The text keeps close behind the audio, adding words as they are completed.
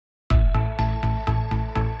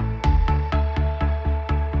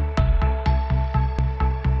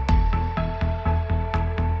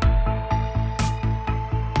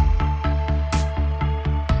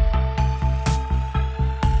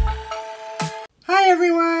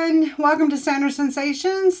everyone, welcome to Sandra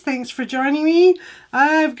Sensations. Thanks for joining me.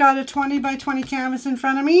 I've got a 20 by 20 canvas in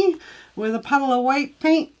front of me with a puddle of white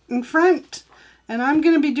paint in front, and I'm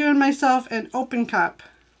going to be doing myself an open cup,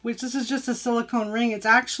 which this is just a silicone ring. It's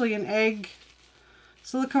actually an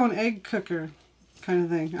silicone egg cooker kind of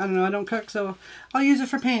thing. I don't know, I don't cook, so I'll use it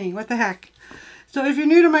for painting. What the heck. So if you're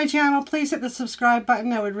new to my channel, please hit the subscribe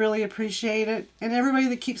button. I would really appreciate it. And everybody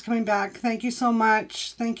that keeps coming back, thank you so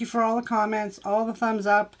much. Thank you for all the comments, all the thumbs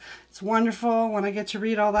up. It's wonderful when I get to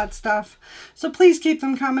read all that stuff. So please keep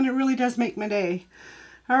them coming. It really does make my day.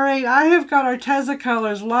 All right, I have got Arteza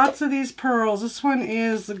colors, lots of these pearls. This one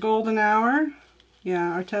is the Golden Hour.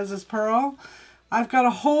 Yeah, Arteza's pearl. I've got a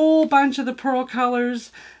whole bunch of the pearl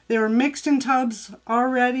colors. They were mixed in tubs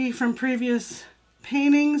already from previous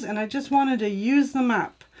paintings, and I just wanted to use them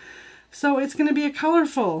up. So it's going to be a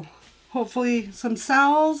colorful, hopefully some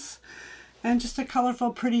cells, and just a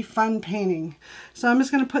colorful, pretty fun painting. So I'm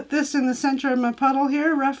just going to put this in the center of my puddle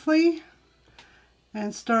here, roughly,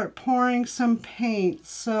 and start pouring some paint.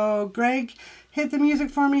 So Greg, hit the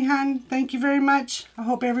music for me, hon. Thank you very much. I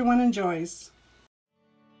hope everyone enjoys.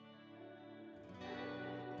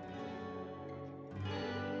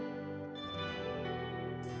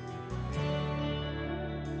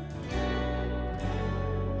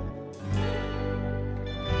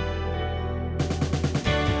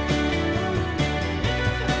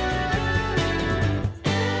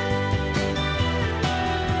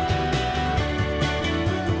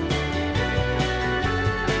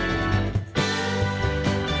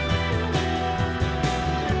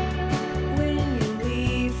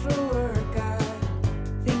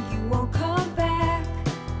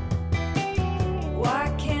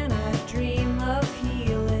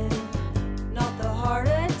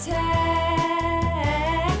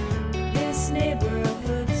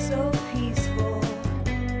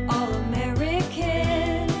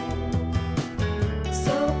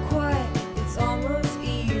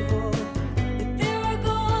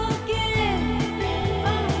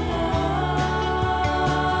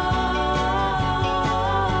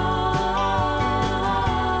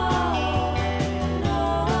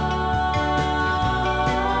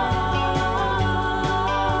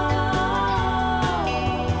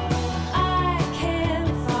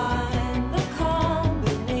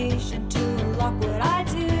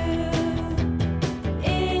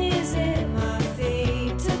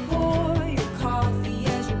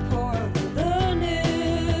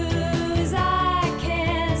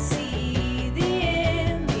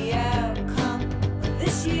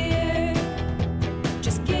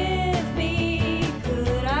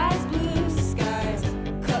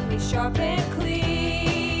 Sharp and clear.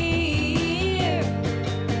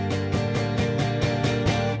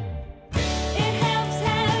 It helps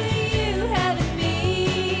having you, having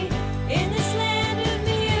me in this land of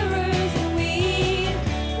mirrors, and we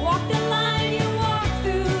walk the line, you walk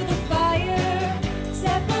through the fire,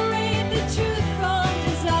 separate the truth from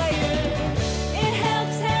desire. It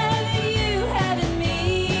helps having you, having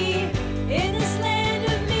me in this land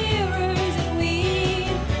of mirrors, and we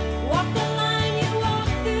walk the line, you walk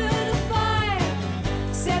through the fire,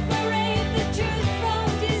 separate the truth from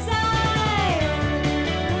desire.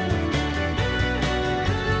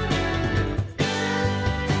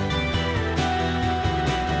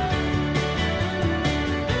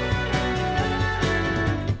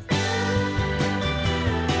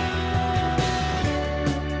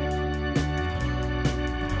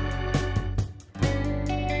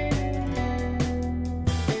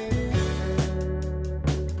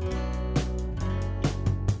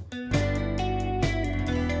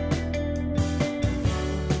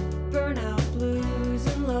 Burnout blues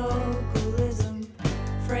and localism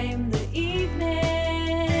frame the evening.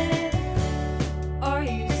 Are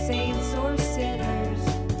you saints or sinners?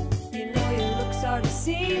 You know your looks are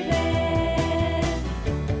deceiving.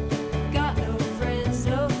 Got no friends,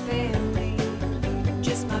 no family,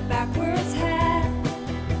 just my backwards hat.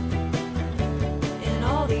 And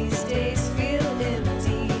all these days feel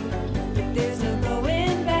empty, but there's no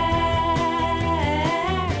going back.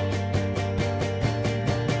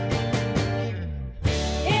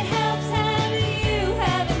 It helps having you,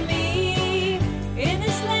 having me in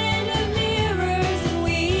this land of mirrors, and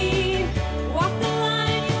we walk the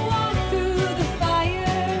line, you walk through the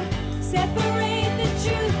fire, separate the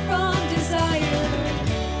truth from desire.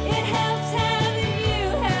 It helps having you,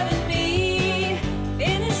 having me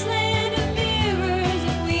in this land of mirrors,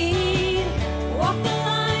 and we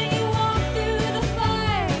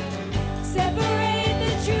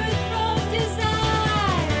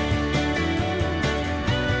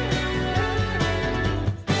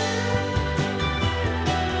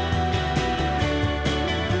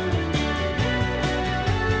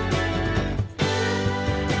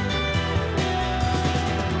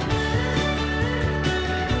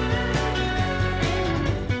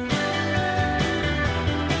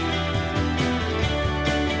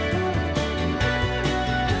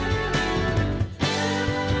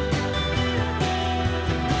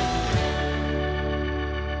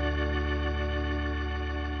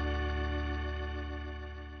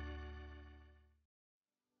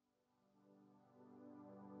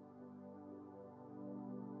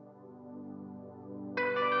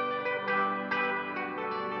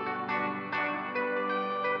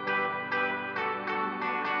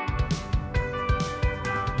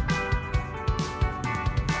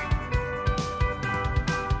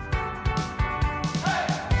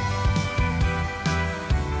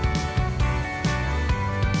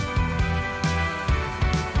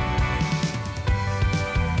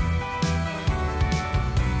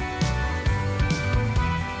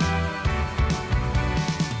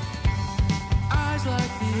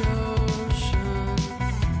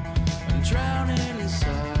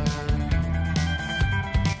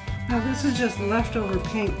This is just leftover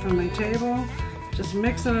paint from my table. Just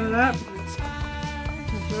mixing it up.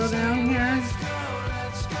 Throw down here.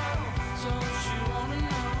 Just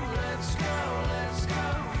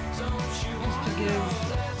to give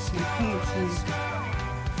my paint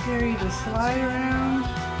some area to slide around.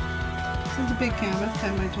 This is a big canvas,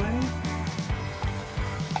 10 by 20.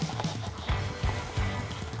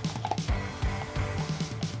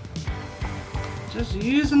 Just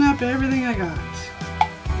using up everything I got.